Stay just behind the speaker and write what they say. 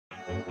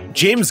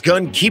James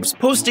Gunn keeps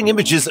posting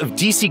images of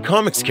DC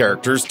Comics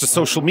characters to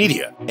social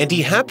media, and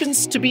he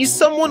happens to be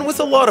someone with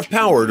a lot of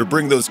power to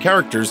bring those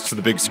characters to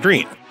the big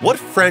screen. What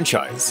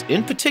franchise,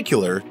 in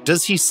particular,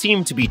 does he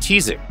seem to be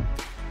teasing?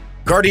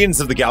 Guardians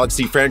of the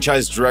Galaxy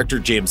franchise director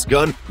James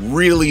Gunn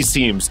really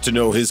seems to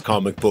know his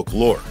comic book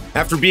lore.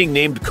 After being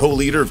named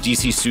co-leader of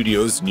DC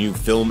Studios' new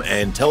film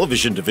and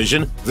television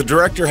division, the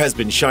director has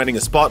been shining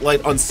a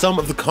spotlight on some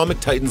of the comic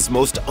titans'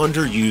 most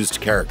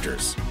underused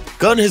characters.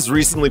 Gunn has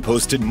recently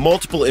posted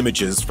multiple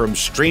images from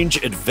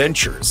Strange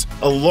Adventures,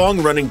 a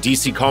long-running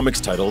DC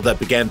Comics title that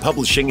began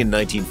publishing in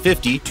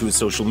 1950 to his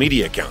social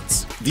media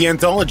accounts. The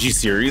anthology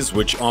series,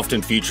 which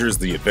often features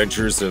the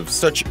adventures of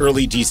such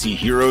early DC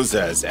heroes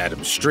as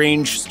Adam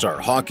Strange,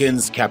 Star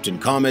Hawkins, Captain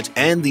Comet,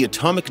 and the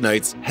Atomic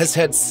Knights, has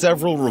had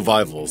several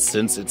revivals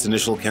since its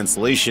initial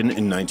cancellation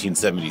in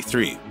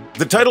 1973.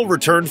 The title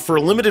returned for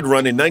a limited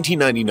run in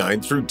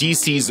 1999 through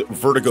DC's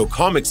Vertigo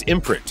Comics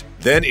imprint.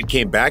 Then it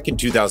came back in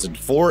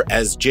 2004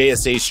 as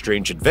JSA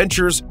Strange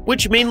Adventures,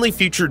 which mainly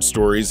featured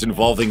stories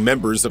involving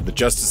members of the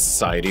Justice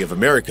Society of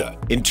America.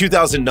 In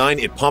 2009,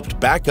 it popped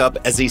back up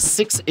as a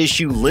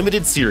 6-issue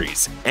limited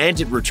series, and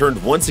it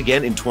returned once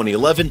again in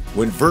 2011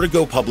 when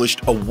Vertigo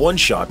published a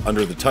one-shot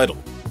under the title.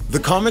 The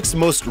comic's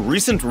most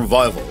recent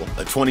revival,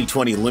 a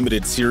 2020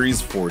 limited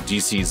series for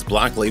DC's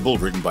Black Label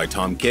written by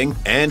Tom King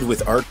and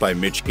with art by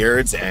Mitch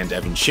Gerads and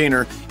Evan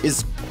Shaner,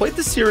 is quite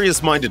the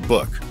serious-minded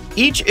book.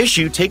 Each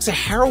issue takes a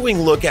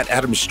harrowing look at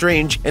Adam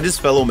Strange and his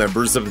fellow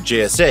members of the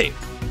JSA.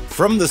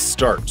 From the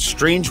start,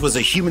 Strange was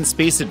a human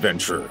space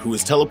adventurer who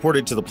was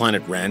teleported to the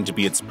planet Rann to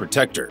be its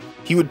protector.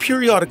 He would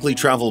periodically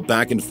travel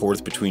back and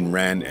forth between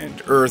Rann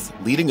and Earth,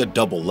 leading a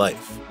double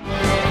life.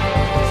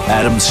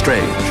 Adam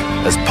Strange,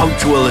 as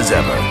punctual as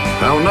ever.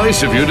 How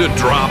nice of you to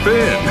drop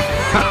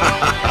in.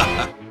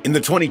 In the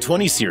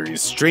 2020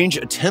 series, Strange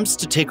attempts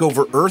to take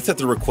over Earth at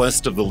the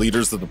request of the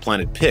leaders of the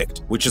planet Pict,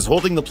 which is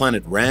holding the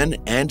planet Rann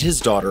and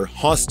his daughter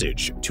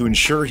hostage to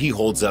ensure he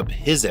holds up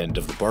his end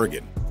of the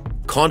bargain.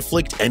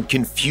 Conflict and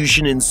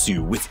confusion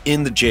ensue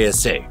within the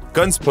JSA.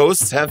 Gunn's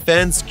posts have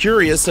fans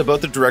curious about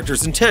the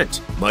director's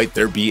intent. Might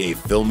there be a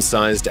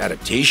film-sized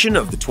adaptation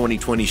of the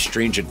 2020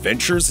 Strange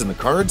Adventures in the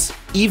cards?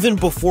 Even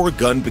before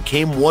Gunn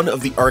became one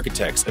of the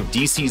architects of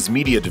DC's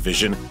media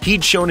division,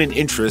 he'd shown an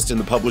interest in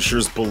the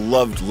publisher's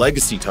beloved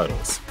legacy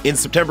titles. In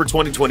September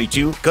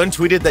 2022, Gunn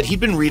tweeted that he'd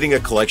been reading a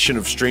collection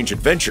of Strange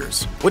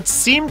Adventures. What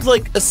seemed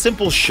like a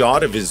simple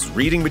shot of his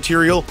reading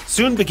material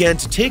soon began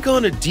to take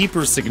on a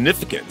deeper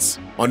significance.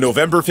 On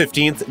November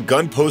 15th,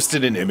 Gunn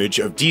posted an image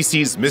of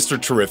DC's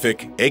Mr. Terrific,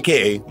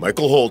 aka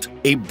Michael Holt,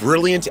 a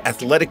brilliant,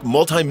 athletic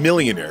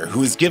multimillionaire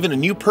who is given a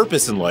new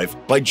purpose in life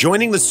by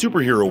joining the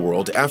superhero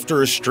world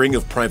after a string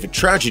of private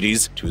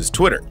tragedies, to his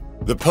Twitter.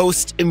 The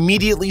post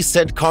immediately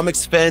sent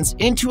comics fans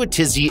into a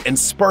tizzy and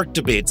sparked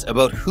debates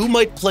about who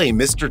might play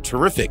Mr.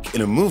 Terrific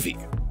in a movie.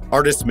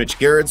 Artist Mitch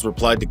Gerads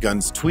replied to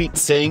Gunn's tweet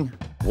saying,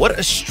 "What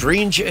a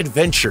strange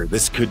adventure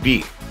this could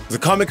be." The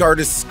comic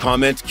artist's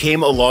comment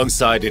came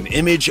alongside an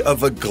image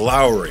of a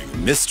glowering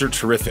Mr.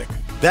 Terrific.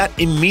 That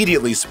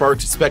immediately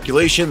sparked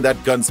speculation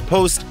that Gunn's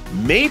post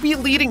may be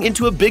leading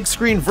into a big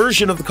screen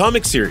version of the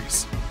comic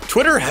series.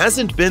 Twitter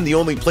hasn't been the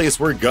only place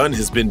where Gunn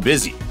has been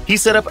busy. He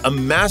set up a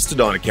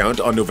Mastodon account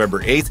on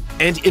November 8th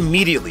and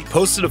immediately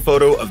posted a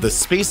photo of the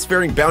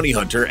spacefaring bounty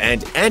hunter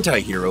and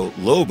anti-hero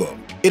Lobo.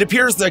 It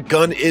appears that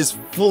Gunn is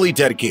fully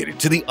dedicated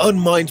to the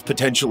unmined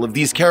potential of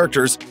these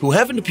characters who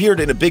haven't appeared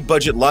in a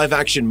big-budget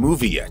live-action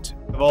movie yet.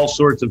 We have all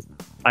sorts of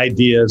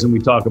ideas, and we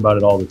talk about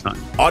it all the time.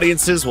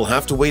 Audiences will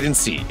have to wait and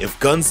see if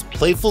Gunn's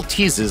playful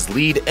teases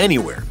lead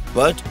anywhere,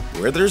 but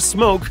where there's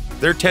smoke,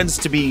 there tends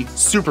to be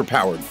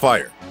superpowered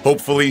fire.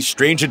 Hopefully,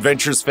 Strange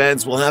Adventures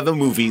fans will have a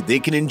movie they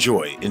can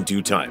enjoy in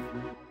due time.